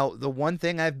 Now, the one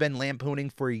thing I've been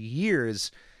lampooning for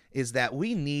years is that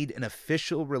we need an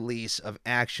official release of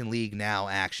Action League Now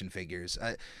action figures.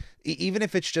 Even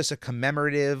if it's just a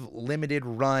commemorative, limited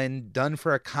run, done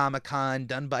for a Comic-Con,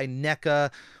 done by NECA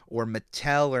or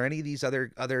Mattel or any of these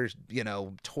other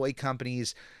toy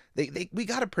companies, we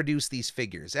got to produce these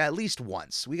figures at least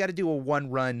once. We got to do a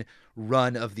one-run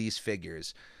of these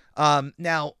figures.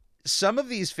 Now, some of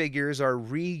these figures are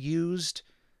reused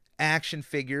action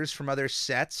figures from other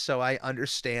sets, so I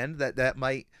understand that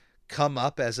might come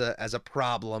up as a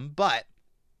problem, but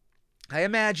I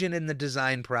imagine in the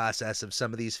design process of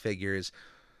some of these figures,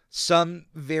 some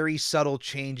very subtle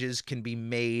changes can be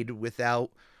made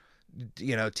without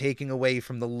taking away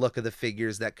from the look of the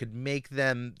figures that could make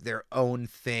them their own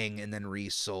thing and then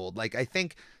resold. Like, I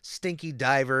think Stinky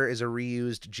Diver is a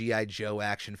reused G.I. Joe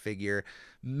action figure.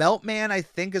 Meltman, I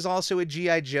think, is also a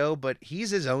G.I. Joe, but he's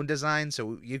his own design,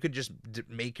 so you could just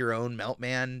make your own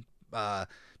Meltman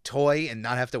toy and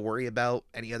not have to worry about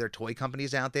any other toy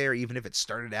companies out there, even if it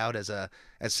started out as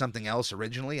something else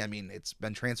originally. I mean, it's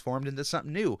been transformed into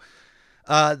something new.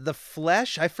 The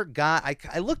Flesh, I forgot.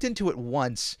 I looked into it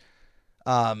once,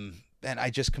 and I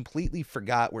just completely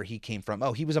forgot where he came from.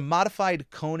 Oh, he was a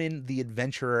modified Conan the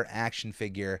Adventurer action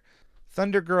figure.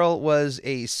 Thunder Girl was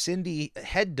a Cindy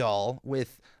head doll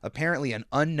with apparently an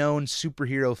unknown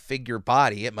superhero figure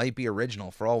body. It might be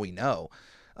original for all we know.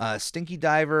 Stinky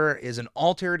Diver is an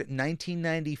altered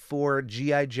 1994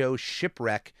 G.I. Joe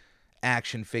Shipwreck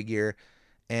action figure.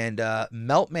 And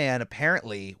Meltman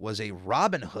apparently was a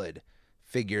Robin Hood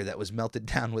figure that was melted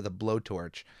down with a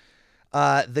blowtorch.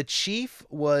 The Chief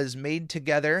was made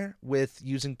together with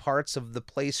using parts of the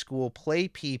Play School Play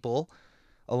People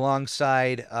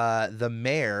alongside the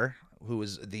Mayor, who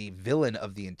was the villain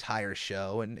of the entire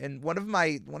show, and one of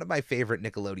my favorite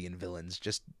Nickelodeon villains,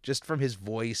 just from his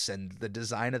voice and the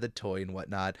design of the toy and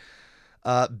whatnot.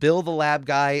 Bill the Lab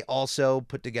Guy also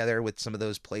put together with some of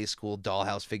those Play School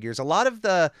Dollhouse figures. A lot of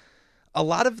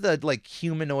the like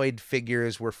humanoid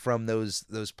figures were from those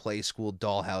Play School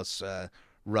Dollhouse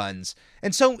runs.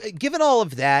 And so given all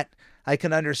of that, I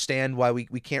can understand why we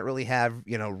can't really have,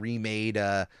 remade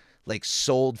like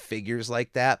sold figures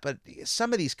like that. But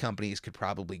some of these companies could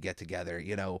probably get together.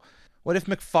 What if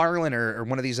McFarlane or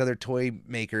one of these other toy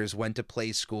makers went to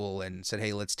Play School and said,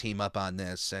 hey, let's team up on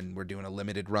this, and we're doing a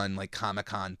limited run like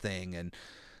Comic-Con thing, and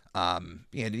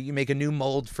you make a new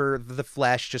mold for the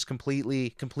Flash, just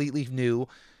completely new.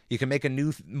 You can make a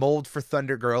new mold for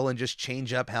Thunder Girl and just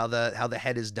change up how the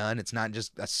head is done. It's not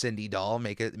just a Cindy doll.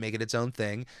 Make it its own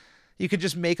thing. You could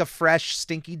just make a fresh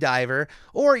Stinky Diver.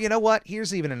 Or, you know what?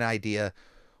 Here's even an idea.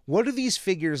 What do these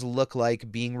figures look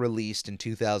like being released in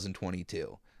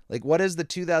 2022? Like, what does the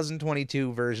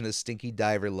 2022 version of Stinky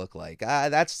Diver look like?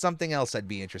 That's something else I'd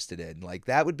be interested in. Like,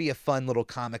 that would be a fun little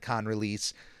Comic-Con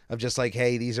release of just like,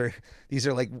 hey, these are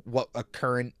like what a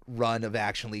current run of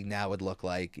Action League now would look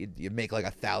like. You make like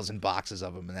 1,000 boxes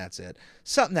of them and that's it.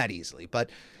 Something that easily.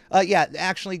 But yeah,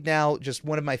 Action League Now, just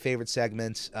one of my favorite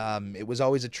segments. It was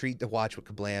always a treat to watch with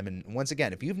KABLAM. And once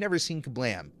again, if you've never seen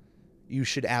KABLAM, you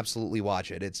should absolutely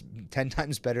watch it. It's 10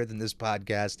 times better than this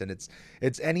podcast, and it's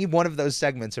any one of those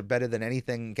segments are better than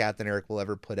anything Captain Eric will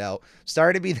ever put out.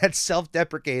 Sorry to be that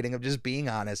self-deprecating of just being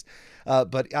honest,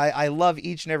 but I love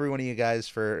each and every one of you guys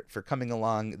for coming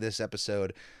along this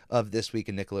episode of This Week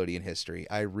in Nickelodeon History.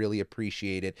 I really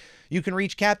appreciate it. You can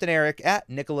reach Captain Eric at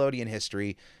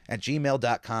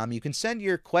nickelodeonhistory@gmail.com. You can send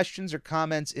your questions or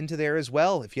comments into there as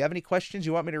well. If you have any questions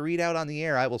you want me to read out on the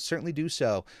air, I will certainly do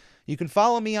so. You can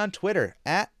follow me on Twitter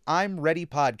at I'm Ready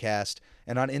Podcast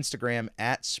and on Instagram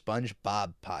at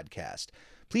SpongeBob Podcast.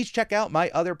 Please check out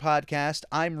my other podcast,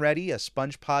 I'm Ready, a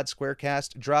SpongePod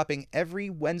Squarecast, dropping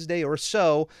every Wednesday or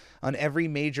so on every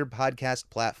major podcast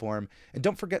platform. And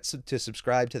don't forget to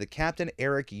subscribe to the Captain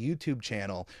Eric YouTube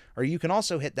channel, or you can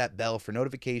also hit that bell for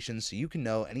notifications so you can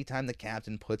know anytime the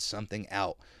Captain puts something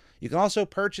out. You can also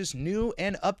purchase new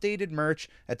and updated merch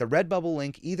at the Redbubble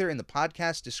link either in the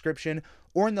podcast description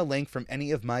or in the link from any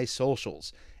of my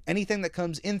socials. Anything that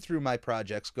comes in through my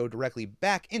projects go directly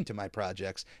back into my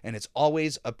projects, and it's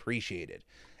always appreciated.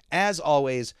 As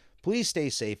always, please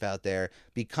stay safe out there,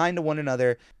 be kind to one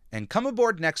another, and come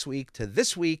aboard next week to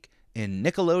This Week in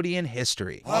Nickelodeon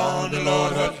History. On the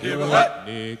Lord Hut, here we hut,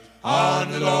 Nick.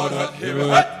 On the Lord Hut, here we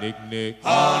hut, Nick, Nick.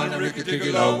 On the Ricky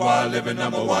Ticky Low, while living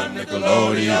 #1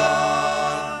 Nickelodeon.